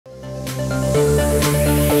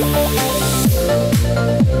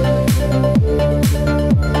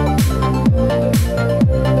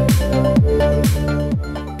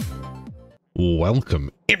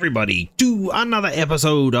welcome everybody to another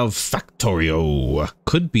episode of Factorio.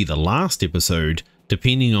 Could be the last episode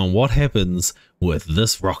depending on what happens with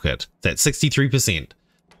this rocket. That's 63%.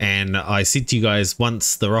 And I said to you guys,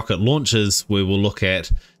 once the rocket launches, we will look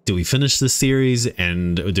at, do we finish this series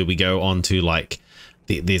and do we go on to like,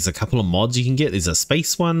 there's a couple of mods you can get. There's a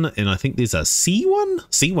space one and I think there's a sea one.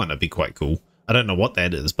 Sea one would be quite cool. I don't know what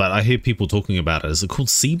that is, but I hear people talking about it. Is it called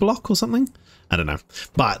C block or something? I don't know,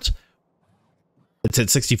 but it's at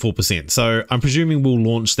 64%. So I'm presuming we'll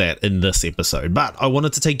launch that in this episode, but I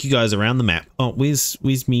wanted to take you guys around the map. Oh, where's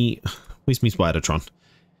me Spidertron?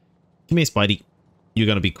 Give me a Spidey. You're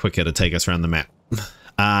going to be quicker to take us around the map.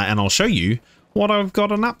 And I'll show you what I've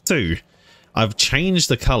gotten up to. I've changed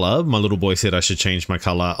the color. My little boy said I should change my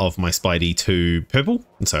color of my Spidey to purple,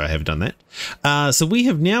 and so I have done that. So we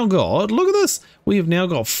have now got, look at this, we have now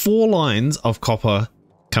got 4 lines of copper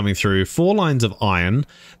coming through, 4 lines of iron.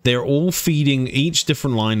 They're all feeding, each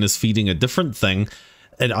different line is feeding a different thing.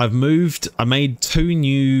 And I made 2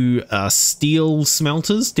 new steel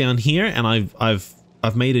smelters down here, and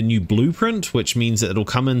I've made a new blueprint, which means that it'll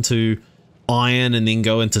come into iron and then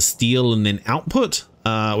go into steel and then output,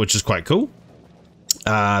 which is quite cool.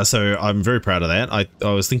 So I'm very proud of that.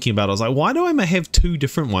 I was thinking about it, I was like, why do I have 2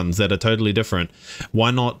 different ones that are totally different?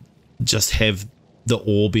 Why not just have the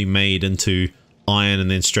ore be made into iron and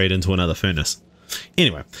then straight into another furnace?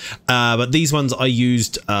 Anyway, but these ones I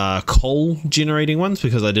used coal generating ones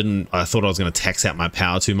because I thought I was going to tax out my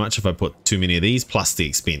power too much if I put too many of these, plus the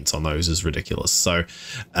expense on those is ridiculous. So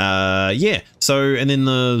yeah, so and then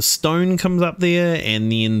the stone comes up there,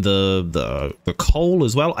 and then the coal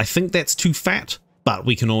as well. I think that's too fat, but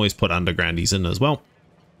we can always put undergroundies in as well.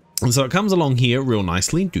 And so it comes along here real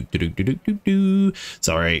nicely.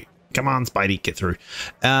 Sorry, come on Spidey, get through.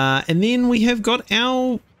 And then we have got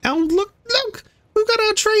our look, we've got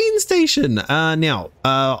our train station. Now,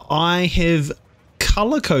 I have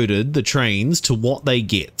color-coded the trains to what they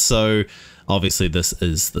get. So, obviously, this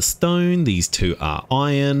is the stone. These 2 are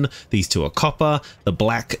iron. These 2 are copper. The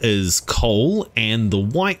black is coal. And the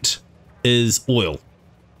white is oil.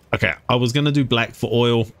 Okay, I was going to do black for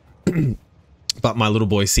oil. But my little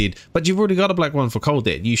boy said, but you've already got a black one for coal,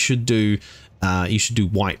 Dad. You should do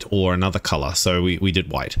white or another color. So we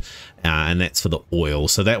did white, and that's for the oil.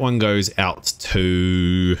 So that one goes out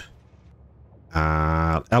to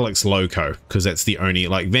Alex Loco, because that's the only,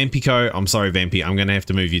 like, Vampico. I'm sorry, Vampy, I'm gonna have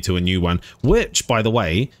to move you to a new one, which, by the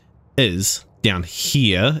way, is down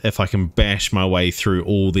here. If I can bash my way through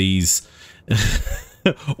all these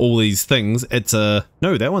all these things, it's no,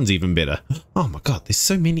 that one's even better. Oh my god, there's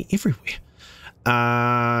so many everywhere.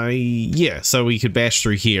 Yeah, so we could bash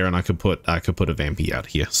through here, and I could put a Vampy out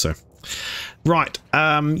here. So right,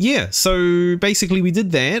 yeah, so basically we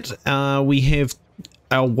did that. We have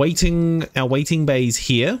our waiting bays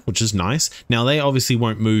here, which is nice. Now they obviously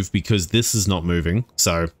won't move because this is not moving,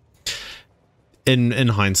 so in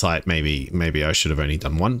hindsight, maybe I should have only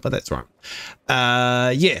done one, but that's right.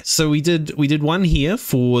 Yeah, so we did one here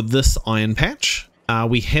for this iron patch.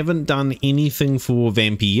 We haven't done anything for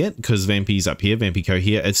Vampy yet because Vampy's up here, Vampico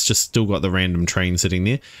here. It's just still got the random train sitting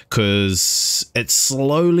there because it's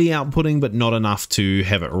slowly outputting, but not enough to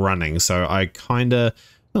have it running. So I kind of,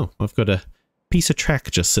 oh, I've got a piece of track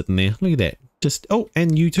just sitting there. Look at that. Just, oh,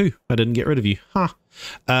 and you too. I didn't get rid of you. Huh.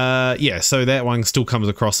 Yeah, so that one still comes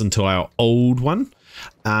across into our old one.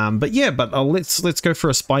 But yeah, but let's go for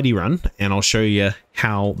a Spidey run and I'll show you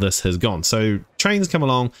how this has gone. So trains come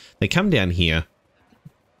along, they come down here.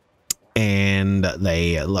 And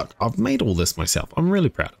they, look, I've made all this myself. I'm really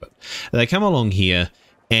proud of it. They come along here,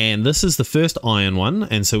 and this is the first iron one.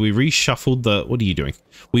 And so we reshuffled the, what are you doing?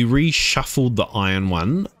 We reshuffled the iron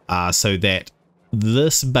one so that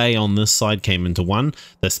this bay on this side came into one,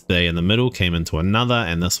 this bay in the middle came into another,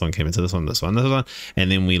 and this one came into this one, this one, this one,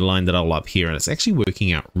 and then we lined it all up here, and it's actually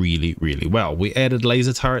working out really, really well. We added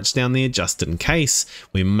laser turrets down there just in case.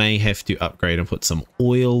 We may have to upgrade and put some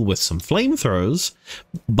oil with some flamethrowers,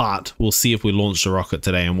 but we'll see if we launch the rocket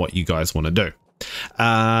today and what you guys want to do.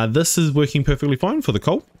 This is working perfectly fine for the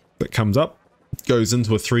coal that comes up, goes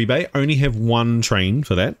into a 3 bay, only have 1 train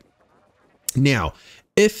for that. Now,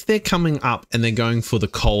 if they're coming up and they're going for the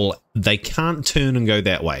coal, they can't turn and go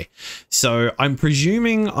that way. So I'm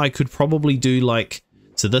presuming I could probably do like,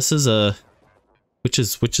 so this is a, which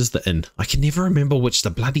is the inn? I can never remember which the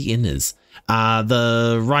bloody inn is.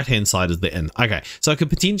 The right hand side is the inn. Okay, so I could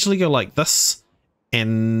potentially go like this,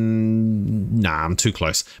 and nah, I'm too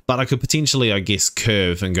close. But I could potentially, I guess,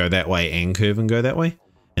 curve and go that way and curve and go that way.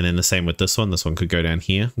 And then the same with this one. This one could go down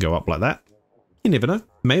here, go up like that. You never know.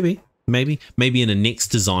 Maybe. maybe in a next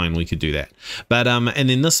design we could do that. But and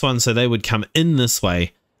then this one, so they would come in this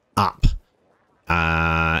way up,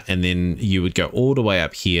 and then you would go all the way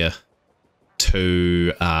up here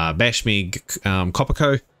to Bashmeg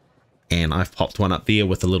Copperco, and I've popped one up there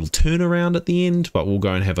with a little turnaround at the end, but we'll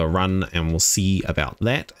go and have a run and we'll see about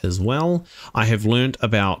that as well. I have learned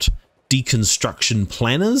about deconstruction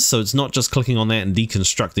planners, so it's not just clicking on that and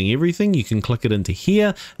deconstructing everything. You can click it into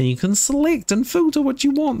here and you can select and filter what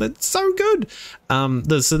you want. That's so good.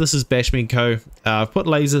 So this is Bashmeg Co. I've put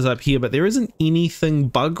lasers up here, but there isn't anything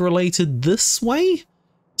bug related this way,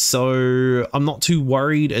 so I'm not too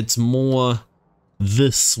worried. It's more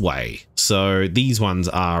this way. So these ones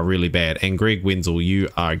are really bad, and Greg Wenzel, you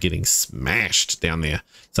are getting smashed down there,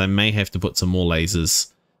 so I may have to put some more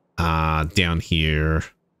lasers down here.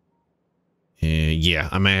 Yeah,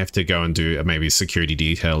 I may have to go and do maybe a security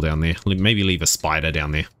detail down there. Maybe leave a spider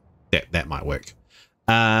down there. That might work.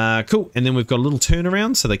 Cool. And then we've got a little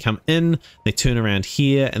turnaround. So they come in, they turn around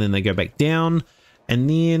here, and then they go back down. And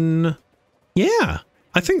then, yeah,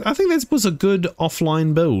 I think that was a good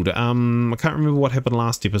offline build. I can't remember what happened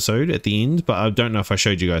last episode at the end, but I don't know if I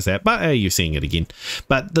showed you guys that. But you're seeing it again.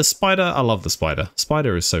 But the spider, I love the spider.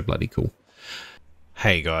 Spider is so bloody cool.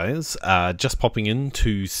 Hey guys, just popping in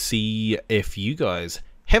to see if you guys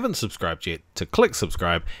haven't subscribed yet, to click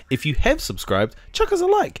subscribe. If you have subscribed, chuck us a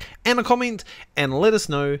like and a comment and let us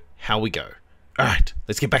know how we go. Alright,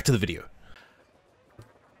 let's get back to the video.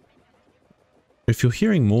 If you're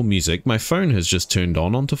hearing more music, my phone has just turned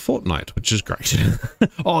onto Fortnite, which is great.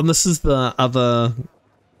 Oh, and this is the other,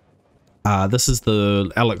 this is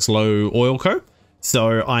the Alex Lowe Oil Co.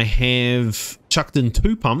 So I have chucked in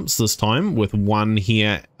 2 pumps this time, with one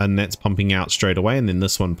here, and that's pumping out straight away, and then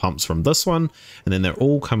this one pumps from this one, and then they're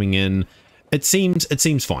all coming in. It seems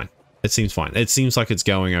fine. It seems fine. It seems like it's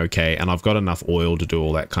going okay, and I've got enough oil to do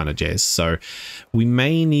all that kind of jazz. So we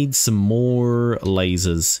may need some more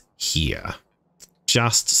lasers here.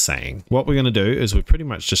 Just saying. What we're going to do is we're pretty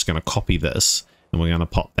much just going to copy this, and we're going to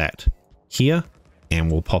pop that here,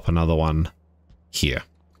 and we'll pop another one here.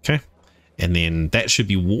 Okay. And then that should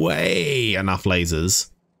be way enough lasers.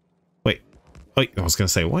 Wait, I was going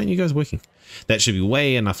to say, why aren't you guys working? That should be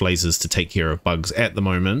way enough lasers to take care of bugs at the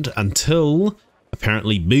moment, until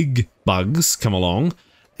apparently big bugs come along.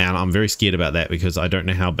 And I'm very scared about that because I don't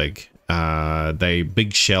know how big. They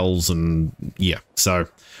big shells, and yeah, so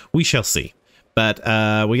we shall see. But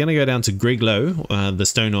we're going to go down to Greg Lowe,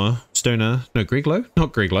 the Greg Lowe?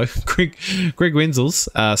 Not Greg Lowe. Greg Wenzel's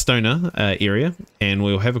stoner area, and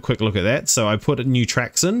we'll have a quick look at that. So I put new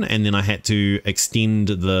tracks in, and then I had to extend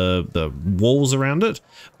the walls around it.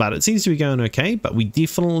 But it seems to be going okay, but we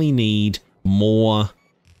definitely need more.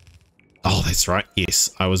 Oh, that's right.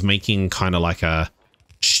 Yes, I was making kind of like a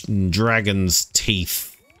dragon's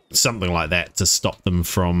teeth, something like that, to stop them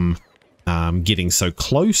from getting so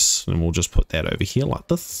close. And we'll just put that over here like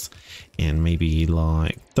this, and maybe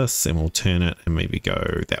like this, and we'll turn it and maybe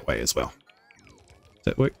go that way as well. Does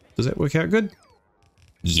that work? Does that work out good?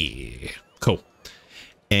 Yeah, cool.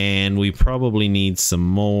 And we probably need some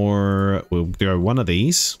more. We'll go one of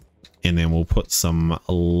these, and then we'll put some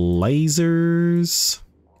lasers.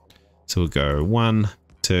 So we'll go 1,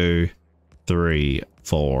 2, 3,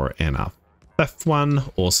 4, and a 5th one.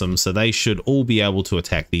 Awesome. So they should all be able to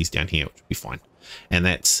attack these down here, which will be fine. And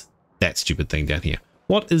that's that stupid thing down here.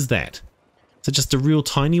 What is that? Is it just a real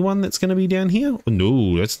tiny one that's going to be down here?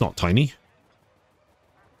 No, that's not tiny.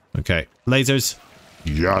 Okay, lasers.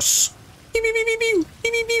 Yes. Pew, pew, pew, pew,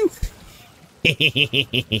 pew, pew,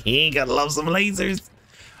 pew. Gotta love some lasers.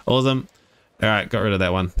 Awesome. All right, got rid of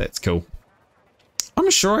that one. That's cool. I'm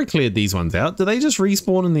sure I cleared these ones out. Do they just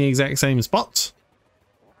respawn in the exact same spots?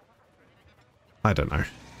 I don't know.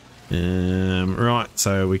 Right,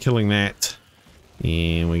 so we're killing that,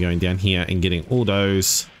 and we're going down here and getting all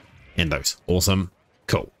those and those. Awesome.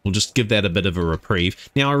 Cool. We'll just give that a bit of a reprieve.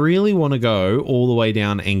 Now I really want to go all the way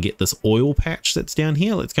down and get this oil patch that's down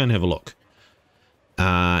here. Let's go and have a look.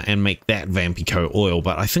 And make that Vampico oil,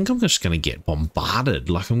 but I think I'm just going to get bombarded.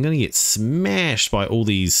 Like, I'm going to get smashed by all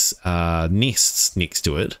these nests next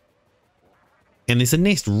to it. And there's a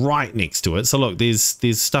nest right next to it. So look,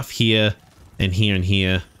 there's stuff here and here and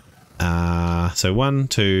here. So 1,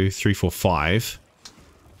 2, 3, 4, 5.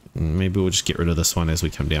 Maybe we'll just get rid of this one as we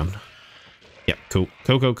come down. Yep, cool.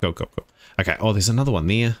 Cool. Okay, oh, there's another one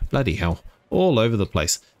there. Bloody hell. All over the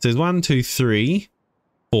place. So there's 1, 2, 3,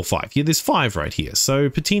 4, 5. Yeah, there's 5 right here. So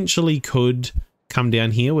potentially could come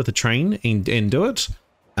down here with a train and do it.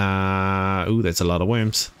 Ooh, that's a lot of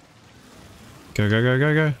worms. Go.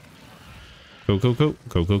 Cool.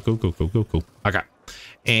 Okay.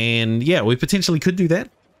 And yeah, we potentially could do that.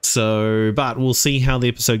 So, but we'll see how the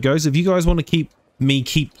episode goes. If you guys want to keep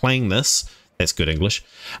playing this, that's good English,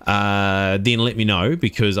 then let me know,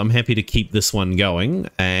 because I'm happy to keep this one going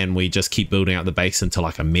and we just keep building out the base into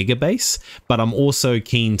like a mega base. But I'm also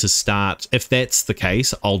keen to start, if that's the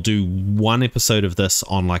case, I'll do one episode of this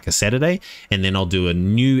on like a Saturday, and then I'll do a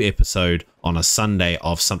new episode on a Sunday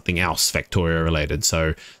of something else Factorio related.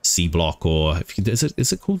 So C block, or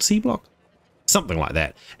is it called C block? Something like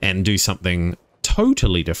that, and do something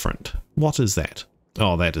totally different. What is that?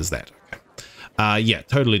 Oh, that is that. Yeah,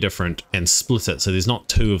 totally different, and split it so there's not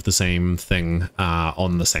two of the same thing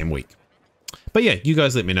on the same week. But yeah, you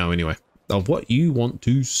guys let me know anyway of what you want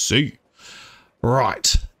to see.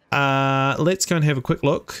 Right, let's go and have a quick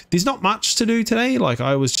look. There's not much to do today. Like,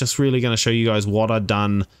 I was just really going to show you guys what I'd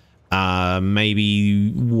done.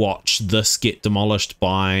 Maybe watch this get demolished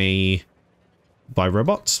by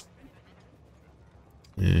robots.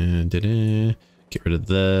 Get rid of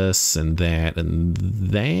this and that and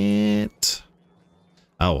that.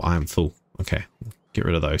 Oh, I'm full. Okay, get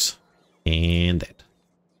rid of those. And that.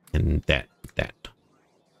 And that.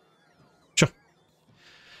 Sure.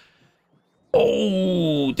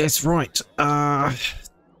 Oh, that's right.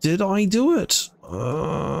 Did I do it?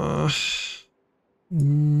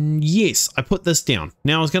 Yes, I put this down.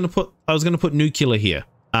 Now I was gonna put nuclear here.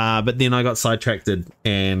 But then I got sidetracked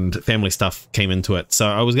and family stuff came into it. So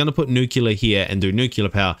I was going to put nuclear here and do nuclear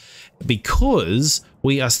power, because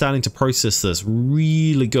we are starting to process this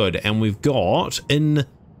really good. And we've got in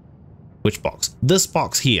which box? This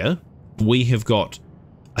box here, we have got,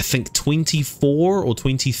 I think 24 or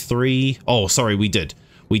 23. Oh, sorry, we did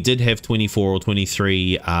have 24 or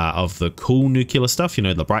 23 of the cool nuclear stuff, you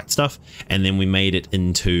know, the bright stuff. And then we made it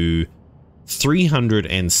into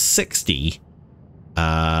 360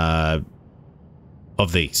 of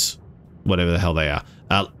these, whatever the hell they are,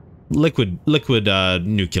 liquid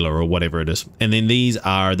nuclear or whatever it is. And then these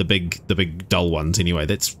are the big dull ones. Anyway,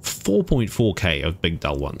 that's 4.4k of big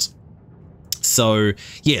dull ones. So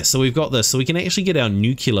yeah, so we've got this, so we can actually get our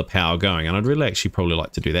nuclear power going, and I'd really actually probably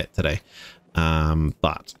like to do that today.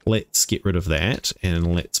 But let's get rid of that,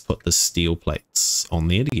 and let's put the steel plates on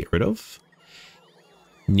there to get rid of.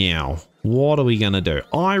 Now, what are we going to do?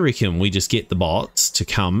 I reckon we just get the bots to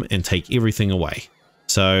come and take everything away.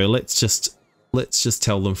 So let's just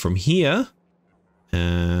tell them from here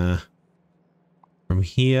all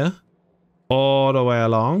the way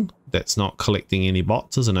along. That's not collecting any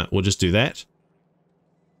bots, isn't it? We'll just do that.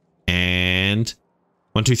 And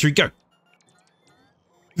 1, 2, 3, go.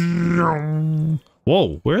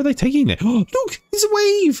 Whoa, where are they taking that? Oh, look, there's a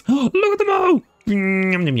wave. Oh, look at them all.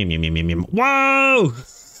 Whoa.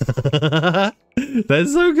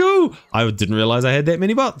 That's so cool. I didn't realize I had that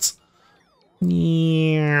many bots.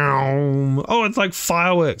 Oh, it's like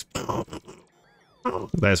fireworks.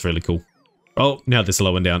 That's really cool. Oh, now they're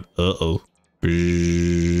slowing down. Uh-oh.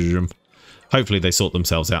 Hopefully they sort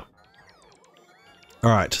themselves out. All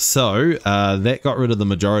right, so that got rid of the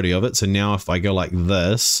majority of it. So now if I go like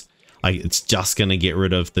this, it's just going to get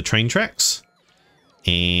rid of the train tracks.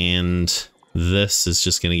 And this is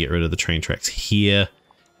just going to get rid of the train tracks here,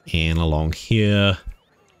 and along here,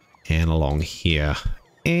 and along here,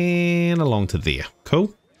 and along to there.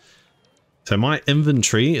 Cool. So my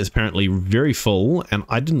inventory is apparently very full, and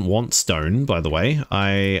I didn't want stone, by the way.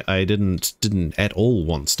 I didn't at all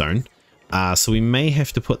want stone. So we may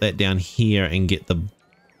have to put that down here and get the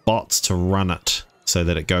bots to run it so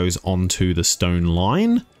that it goes onto the stone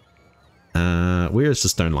line. Where is the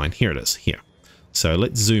stone line? Here it is, here. So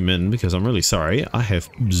let's zoom in, because I'm really sorry. I have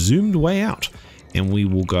zoomed way out, and we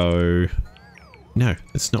will go... No,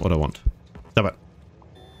 that's not what I want. Stop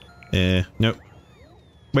it. Nope.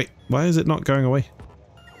 Wait, why is it not going away?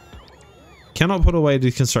 Cannot put away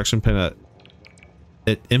the construction planet.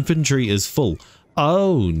 Inventory is full.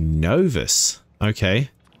 Oh, Novus. Okay.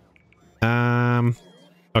 Okay, oh,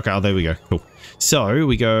 there we go. Cool. So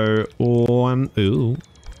we go 1,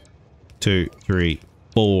 2, 3,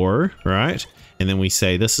 4, right? And then we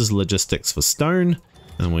say this is logistics for stone.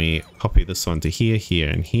 And we copy this one to here, here,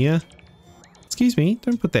 and here. Excuse me,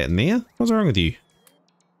 don't put that in there. What's wrong with you?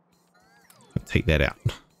 Take that out.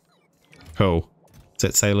 Cool. Does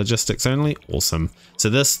that say logistics only? Awesome. So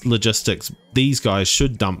this logistics, these guys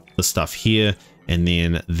should dump the stuff here, and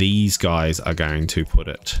then these guys are going to put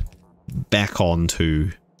it back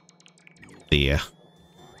onto there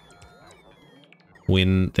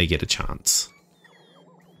when they get a chance.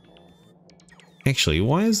 Actually,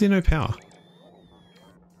 why is there no power?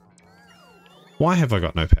 Why have I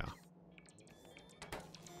got no power?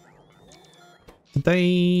 Did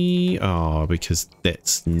they... Oh, because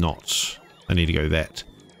that's not... I need to go that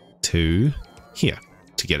to here.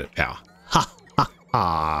 to get it power. Ha ha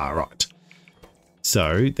ha, right.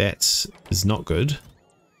 So that is not good.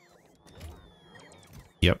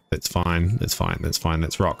 Yep, that's fine. That's fine. That's fine.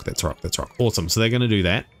 That's rock. That's rock. That's rock. Awesome. So they're going to do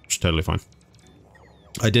that, which is totally fine.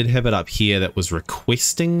 I did have it up here that was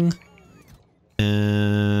requesting.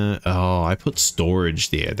 Oh, I put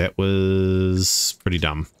storage there. That was pretty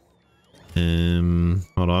dumb.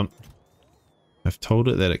 Hold on. I've told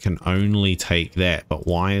it that it can only take that, but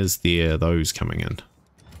why is there those coming in?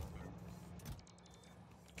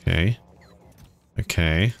 Okay.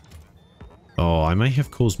 Okay. Oh, I may have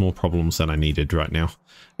caused more problems than I needed right now.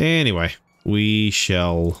 Anyway, we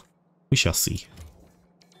shall see.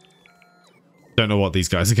 Don't know what these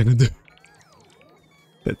guys are gonna do.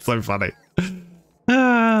 It's so funny.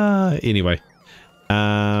 Anyway,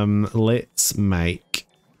 let's make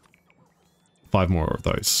 5 more of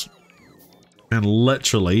those. And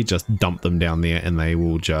literally just dump them down there and they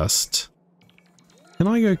will just... Can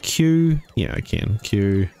I go Q? Yeah, I can.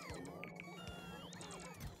 Q.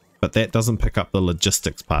 But that doesn't pick up the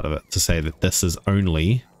logistics part of it to say that this is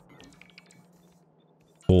only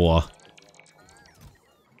for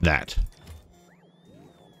that.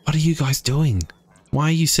 What are you guys doing? Why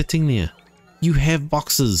are you sitting there? You have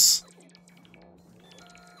boxes.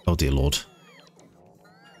 Oh dear Lord.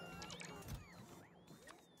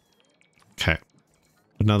 Okay.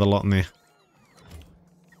 Another lot in there.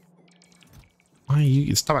 Why are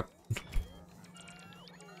you... Stop it.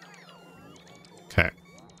 Okay.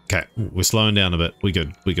 Okay. We're slowing down a bit. We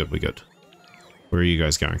good. We good. We good. Where are you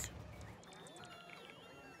guys going?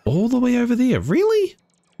 All the way over there. Really?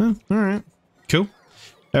 Oh, alright. Cool.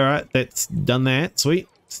 Alright. That's done that. Sweet.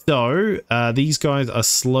 So, these guys are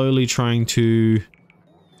slowly trying to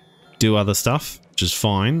do other stuff, which is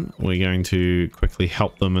fine. We're going to quickly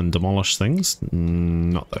help them and demolish things.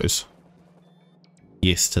 Not those.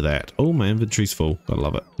 Yes to that. Oh, my inventory's full. I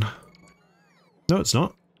love it. No, it's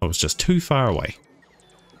not. I was just too far away.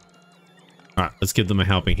 Alright, let's give them a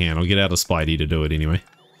helping hand. I'll get out of Spidey to do it anyway.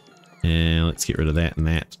 And let's get rid of that and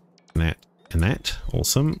that and that and that.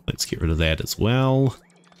 Awesome. Let's get rid of that as well.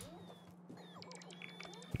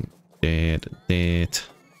 That.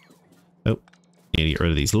 Oh, need to get rid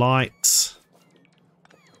of these lights.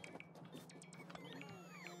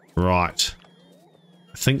 Right.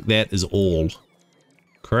 I think that is all.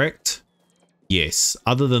 Correct? Yes.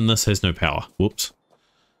 Other than this has no power. Whoops.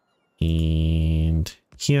 And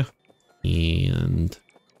here. And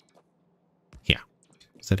here.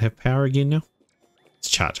 Does that have power again now? It's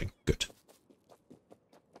charging. Good.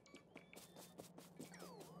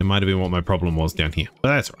 It might have been what my problem was down here, but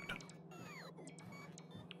that's all right.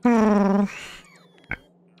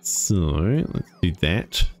 So let's do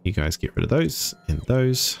that. You guys get rid of those and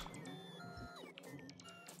those.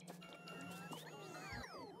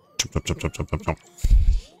 Chop, chop, chop, chop, chop, chop, chop.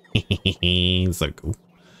 So cool.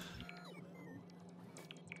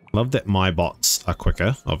 Love that my bots are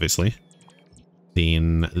quicker, obviously,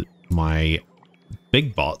 than my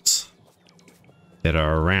big bots that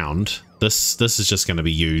are around. This is just going to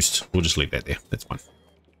be used. We'll just leave that there. That's fine.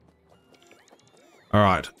 All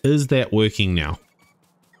right, is that working now?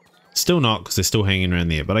 Still not, because they're still hanging around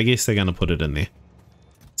there, but I guess they're going to put it in there.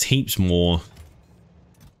 It's heaps more.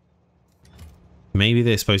 Maybe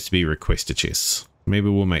they're supposed to be requester chests. Maybe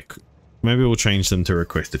we'll change them to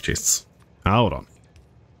requester chests. Hold on.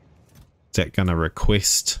 Is that going to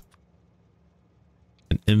request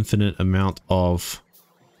an infinite amount of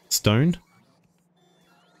stone?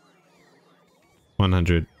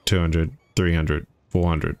 100, 200, 300,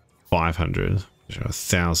 400, 500.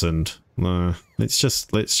 1,000. Let's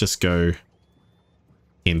just go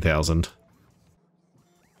 10,000.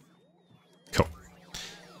 Cool.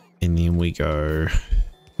 And then we go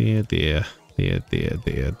there.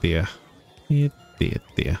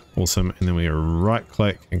 Awesome. And then we right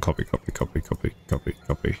click and copy.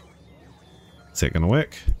 Is that gonna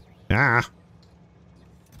work? Ah.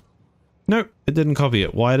 Nope, it didn't copy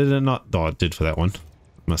it. Why did it not? Oh, it did for that one.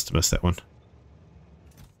 Must have missed that one.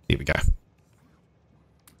 Here we go.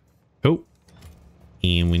 Cool.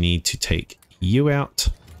 And we need to take you out.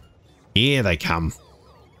 Here they come.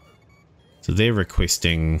 So they're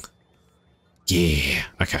requesting. Yeah.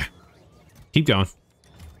 Okay. Keep going.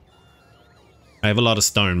 I have a lot of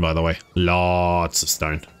stone, by the way. Lots of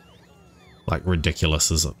stone. Like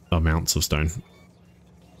ridiculous amounts of stone.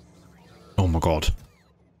 Oh my god.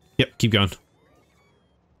 Yep, keep going.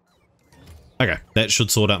 Okay, that should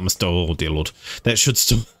sort out my stone. Oh dear lord. That should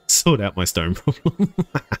still sort out my stone problem.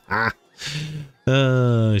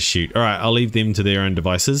 Shoot. Alright, I'll leave them to their own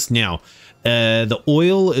devices. Now, the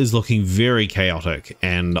oil is looking very chaotic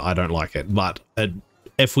and I don't like it. But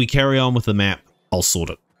if we carry on with the map, I'll sort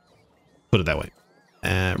it. Put it that way.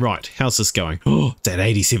 Right, how's this going? Oh, it's at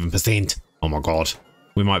 87%. Oh my god.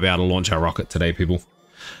 We might be able to launch our rocket today, people.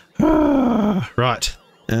 Right.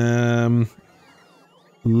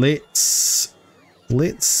 Let's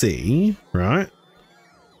see, right?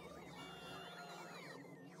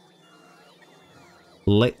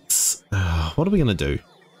 Let's what are we gonna do?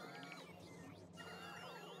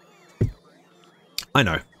 I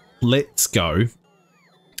know. Let's go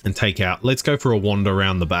and let's go for a wander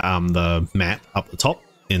around the map up the top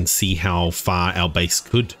and see how far our base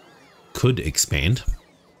could expand.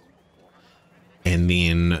 And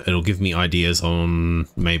then it'll give me ideas on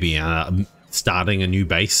maybe starting a new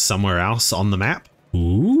base somewhere else on the map.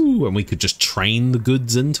 Ooh, and we could just train the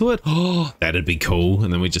goods into it. Oh, that'd be cool.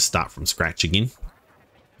 And then we just start from scratch again.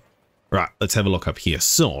 Right, let's have a look up here.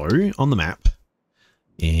 So, on the map.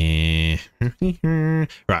 Right,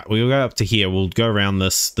 we'll go up to here. We'll go around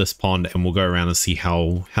this pond and we'll go around and see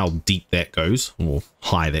how deep that goes, or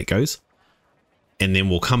high that goes. And then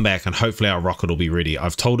we'll come back and hopefully our rocket will be ready.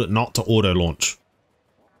 I've told it not to auto launch.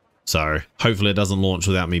 So hopefully it doesn't launch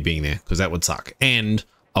without me being there, because that would suck. And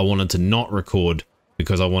I wanted to not record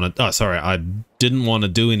because I didn't want to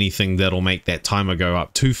do anything that'll make that timer go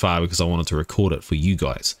up too far, because I wanted to record it for you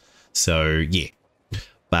guys. So yeah.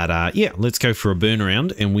 But yeah, let's go for a burn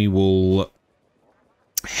around and we will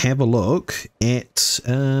have a look at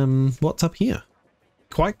what's up here.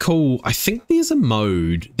 Quite cool. I think there's a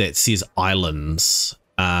mode that says islands.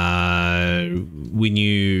 When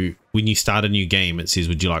you start a new game, it says,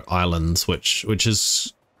 would you like islands, which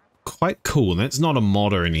is quite cool. And that's not a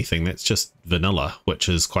mod or anything. That's just vanilla, which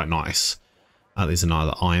is quite nice. There's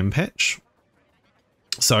another iron patch.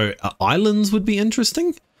 So islands would be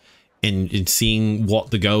interesting. And seeing what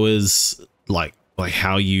the go is, like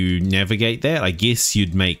how you navigate that. I guess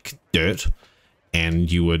you'd make dirt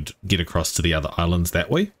and you would get across to the other islands that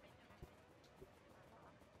way.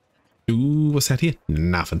 Ooh, what's that here?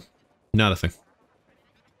 Nothing. Not a thing.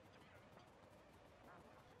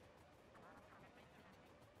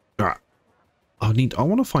 Alright. I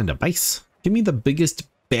want to find a base. Give me the biggest,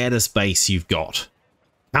 baddest base you've got.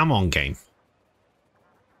 Come on, game.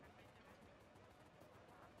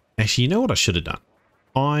 Actually, you know what I should have done?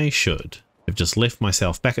 I should have just left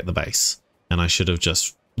myself back at the base, and I should have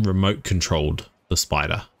just remote controlled the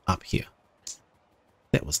spider up here.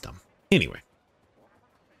 That was dumb. Anyway.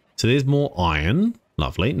 So there's more iron.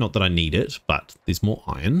 Lovely. Not that I need it, but there's more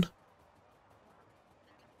iron.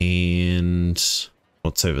 And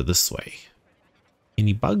what's over this way?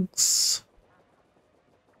 Any bugs?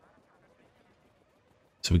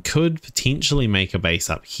 So we could potentially make a base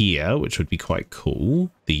up here, which would be quite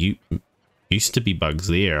cool. There used to be bugs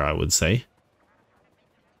there, I would say.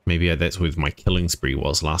 Maybe that's where my killing spree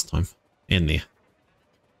was last time. And there.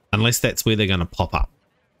 Unless that's where they're going to pop up.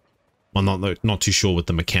 I'm not too sure with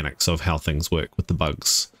the mechanics of how things work with the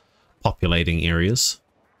bugs populating areas.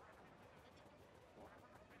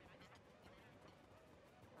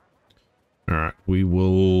 Alright, we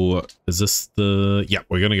will... Is this the... Yeah,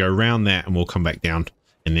 we're going to go around that and we'll come back down.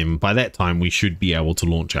 And then by that time, we should be able to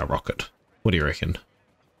launch our rocket. What do you reckon?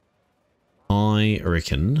 I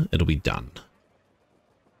reckon it'll be done.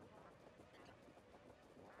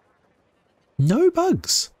 No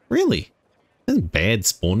bugs. Really? That's a bad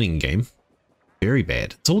spawning game. Very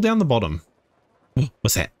bad. It's all down the bottom.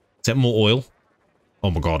 What's that? Is that more oil?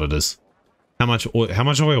 Oh my god, it is. How much oil? How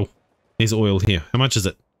much oil? There's oil here. How much is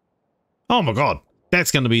it? Oh my god.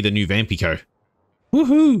 That's going to be the new Vampico.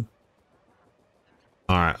 Woohoo!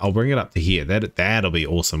 Alright, I'll bring it up to here. That'll be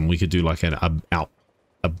awesome. We could do like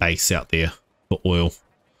a base out there for oil.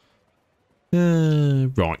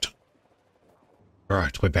 Right.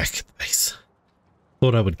 Right, we're back at the base.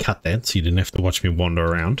 Thought I would cut that so you didn't have to watch me wander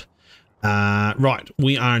around. Right,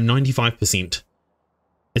 we are 95%.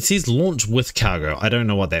 It says launch with cargo. I don't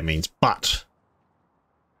know what that means, but...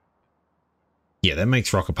 Yeah, that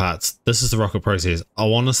makes rocket parts. This is the rocket process. I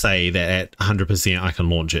want to say that at 100% I can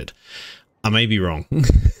launch it. I may be wrong.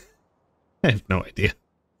 I have no idea.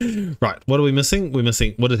 Right, what are we missing? We're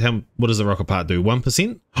missing... What does the rocket part do?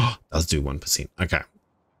 1%? Oh, it does do 1%. Okay.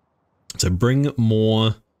 So bring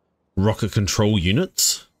more rocket control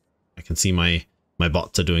units. I can see my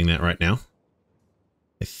bots are doing that right now.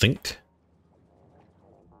 I think.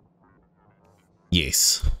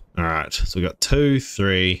 Yes. All right. So we got 2,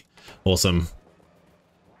 3. Awesome.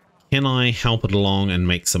 Can I help it along and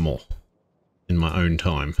make some more in my own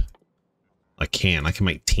time? I can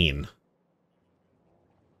make 10.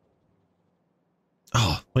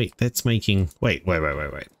 Oh, wait, that's making... Wait.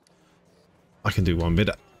 I can do one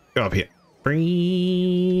better. Go up here.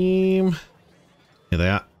 Here they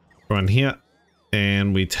are. One here.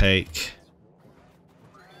 and we take...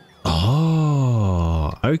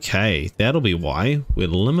 Oh, okay. That'll be why we're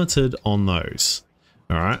limited on those.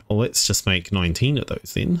 All right, well, let's just make 19 of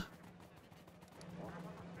those then.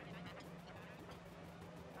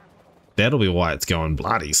 That'll be why it's going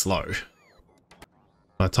bloody slow.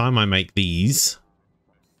 By the time I make these...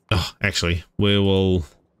 Oh, actually, we'll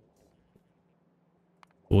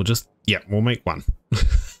just... Yeah, we'll make one.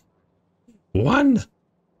 One!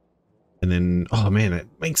 And then... Oh, man, it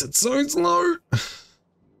makes it so slow.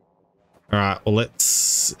 Alright, well,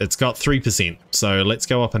 it's got 3%. So let's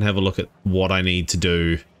go up and have a look at what I need to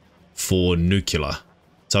do for nuclear.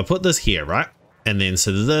 So I put this here, right? And then,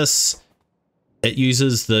 so this, it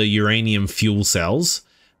uses the uranium fuel cells,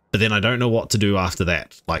 but then I don't know what to do after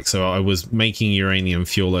that. Like, so I was making uranium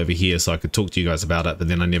fuel over here so I could talk to you guys about it, but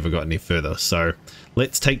then I never got any further. So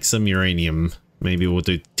let's take some uranium. Maybe we'll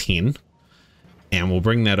do 10. And we'll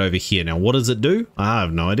bring that over here. Now, what does it do? I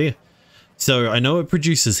have no idea. So I know it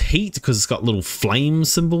produces heat because it's got little flame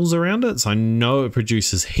symbols around it. So I know it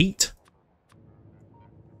produces heat.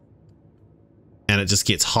 And it just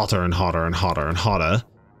gets hotter and hotter and hotter and hotter.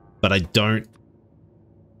 But I don't...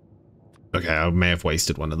 Okay, I may have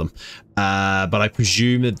wasted one of them. But I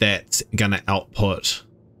presume that that's going to output...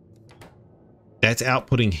 That's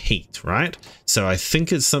outputting heat, right? So I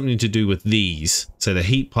think it's something to do with these. So the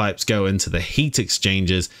heat pipes go into the heat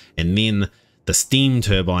exchangers and then the steam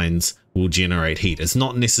turbines will generate heat. It's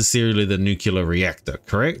not necessarily the nuclear reactor,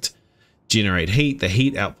 correct? Generate heat. The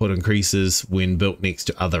heat output increases when built next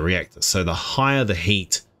to other reactors. So the higher the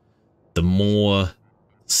heat, the more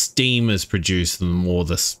steam is produced, the more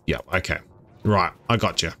this... Yeah, okay. Right, I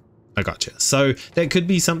got you. I got you. So that could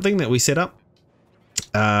be something that we set up.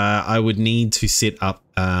 I would need to set up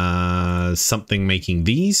something making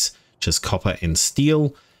these, which is copper and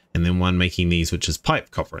steel, and then one making these, which is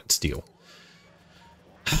pipe, copper and steel.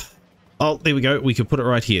 Oh, there we go. We could put it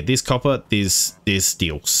right here. There's copper, there's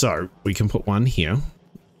steel. So we can put one here.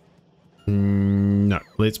 No,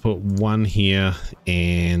 let's put one here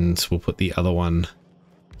and we'll put the other one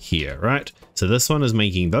here, right? So this one is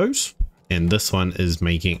making those and this one is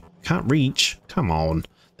making... Can't reach. Come on.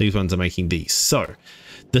 These ones are making these. So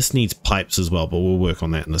this needs pipes as well, but we'll work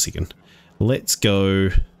on that in a second. Let's go...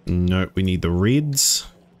 No, we need the reds.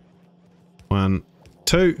 1,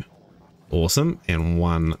 2. Awesome. And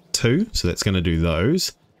 1, 2. So that's going to do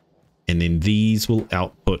those. And then these will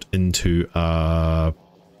output into a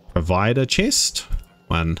provider chest.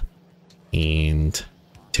 1 and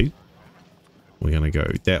 2. We're going to go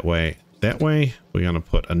that way, that way. We're going to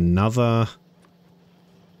put another,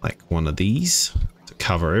 like one of these to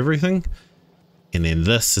cover everything. And then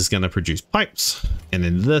this is going to produce pipes. And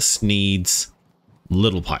then this needs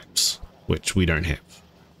little pipes, which we don't have.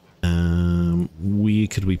 Where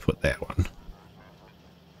could we put that one?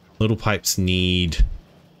 Little pipes need...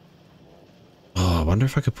 Oh, I wonder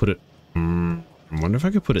if I could put it... I wonder if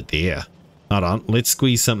I could put it there. Hold on, let's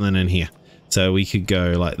squeeze something in here. So we could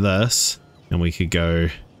go like this, and we could go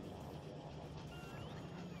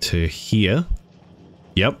to here.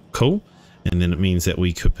 Yep, cool. And then it means that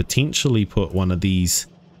we could potentially put one of these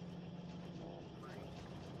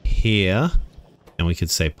here, and we could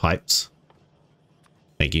say pipes.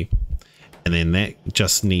 Thank you. And then that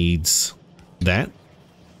just needs that,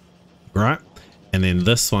 right? And then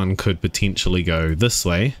this one could potentially go this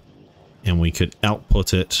way, and we could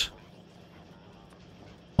output it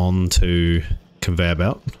onto conveyor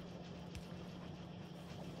belt.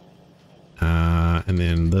 And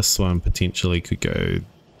then this one potentially could go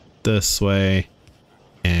this way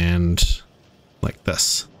and like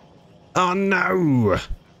this. Oh no!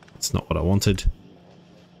 That's not what I wanted.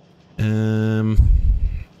 How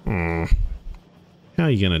are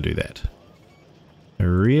you going to do that? I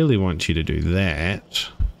really want you to do that.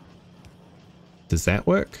 Does that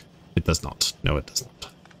work? It does not. No, it does not.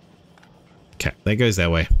 Okay, that goes that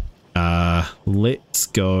way. Let's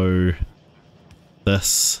go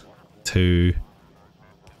this to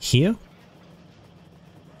here.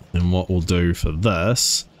 And what we'll do for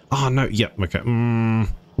this... Oh, no, yep, okay. No,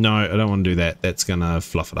 I don't want to do that. That's going to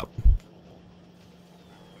fluff it up.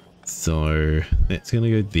 So, that's going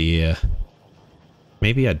to go there.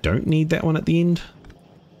 Maybe I don't need that one at the end.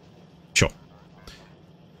 Sure.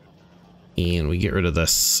 And we get rid of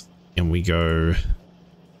this. And we go...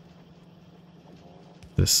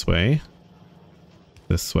 this way.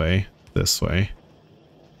 This way. This way.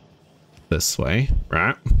 This way.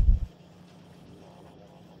 Right.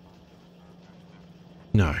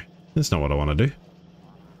 No, that's not what I want to do.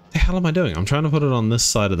 The hell am I doing? I'm trying to put it on this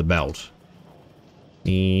side of the belt.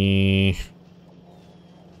 This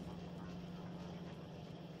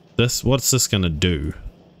what's this going to do?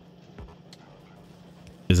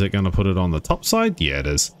 Is it going to put it on the top side? Yeah, it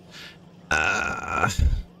is.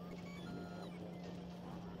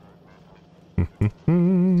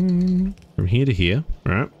 From here to here,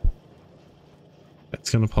 right? That's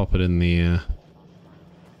going to pop it in there.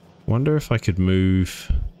 Wonder if I could move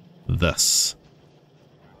this.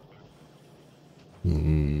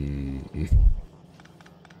 Yeah,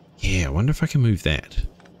 I wonder if I can move that.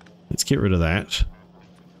 Let's get rid of that.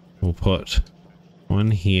 We'll put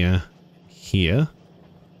one here, here,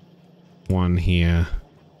 one here,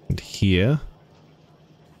 and here.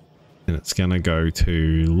 And it's going to go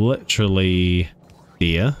to literally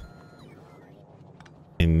there.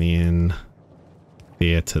 And then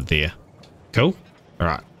there to there. Cool. All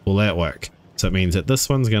right. Will that work? So it means that this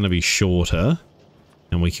one's going to be shorter.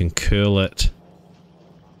 And we can curl it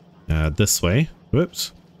this way.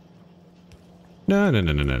 Whoops. No.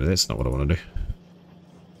 That's not what I want to do.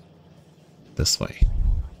 This way.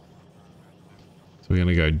 So we're going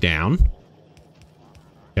to go down.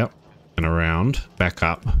 Yep. And around. Back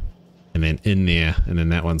up. And then in there. And then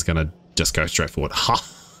that one's going to just go straight forward. Ha!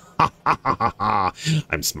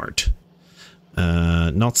 I'm smart.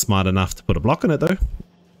 Not smart enough to put a block in it though.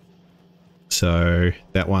 So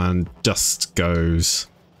that one just goes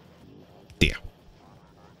there.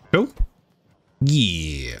 Cool.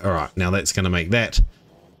 Yeah. All right. Now that's going to make that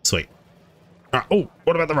sweet. All right. Oh,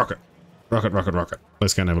 what about the rocket? Rocket.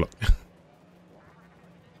 Let's go and have a look.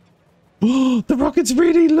 Oh, the rocket's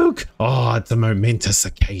ready. Look. Oh, it's a momentous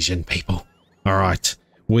occasion, people. All right.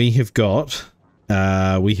 We have got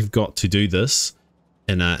to do this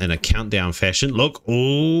in a countdown fashion. Look.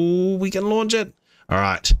 Oh, we can launch it. All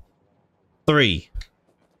right. 3,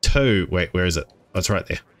 2. Wait, where is it? Oh, it's right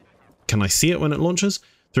there. Can I see it when it launches?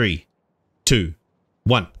 3, 2,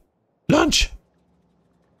 1. Launch!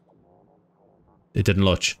 It didn't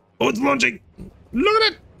launch. Oh, it's launching! Look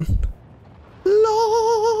at it!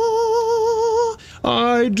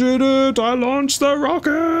 I did it! I launched the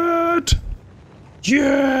rocket!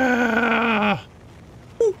 Yeah!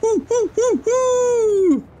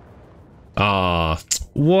 Ah,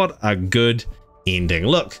 what a good ending.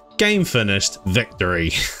 Look, game finished,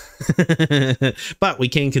 victory. But we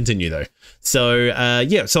can continue though. So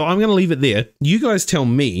yeah, so I'm gonna leave it there. You guys tell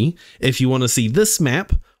me if you want to see this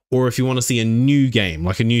map or if you want to see a new game,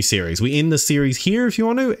 like a new series. We end the series here if you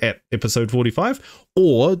want to at episode 45,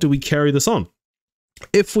 or do we carry this on?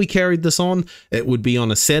 If we carried this on, it would be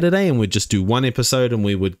on a Saturday and we'd just do one episode and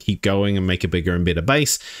we would keep going and make a bigger and better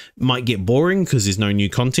base. Might get boring because there's no new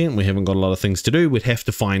content. We haven't got a lot of things to do. We'd have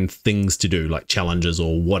to find things to do like challenges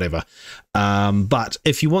or whatever. But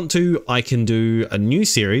if you want to, I can do a new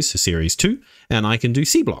series, so series 2, and I can do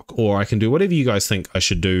C block, or I can do whatever you guys think I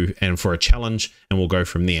should do and for a challenge, and we'll go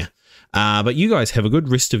from there. But you guys have a good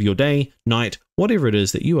rest of your day, night, whatever it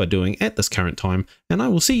is that you are doing at this current time, and I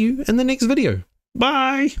will see you in the next video.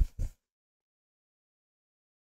 Bye!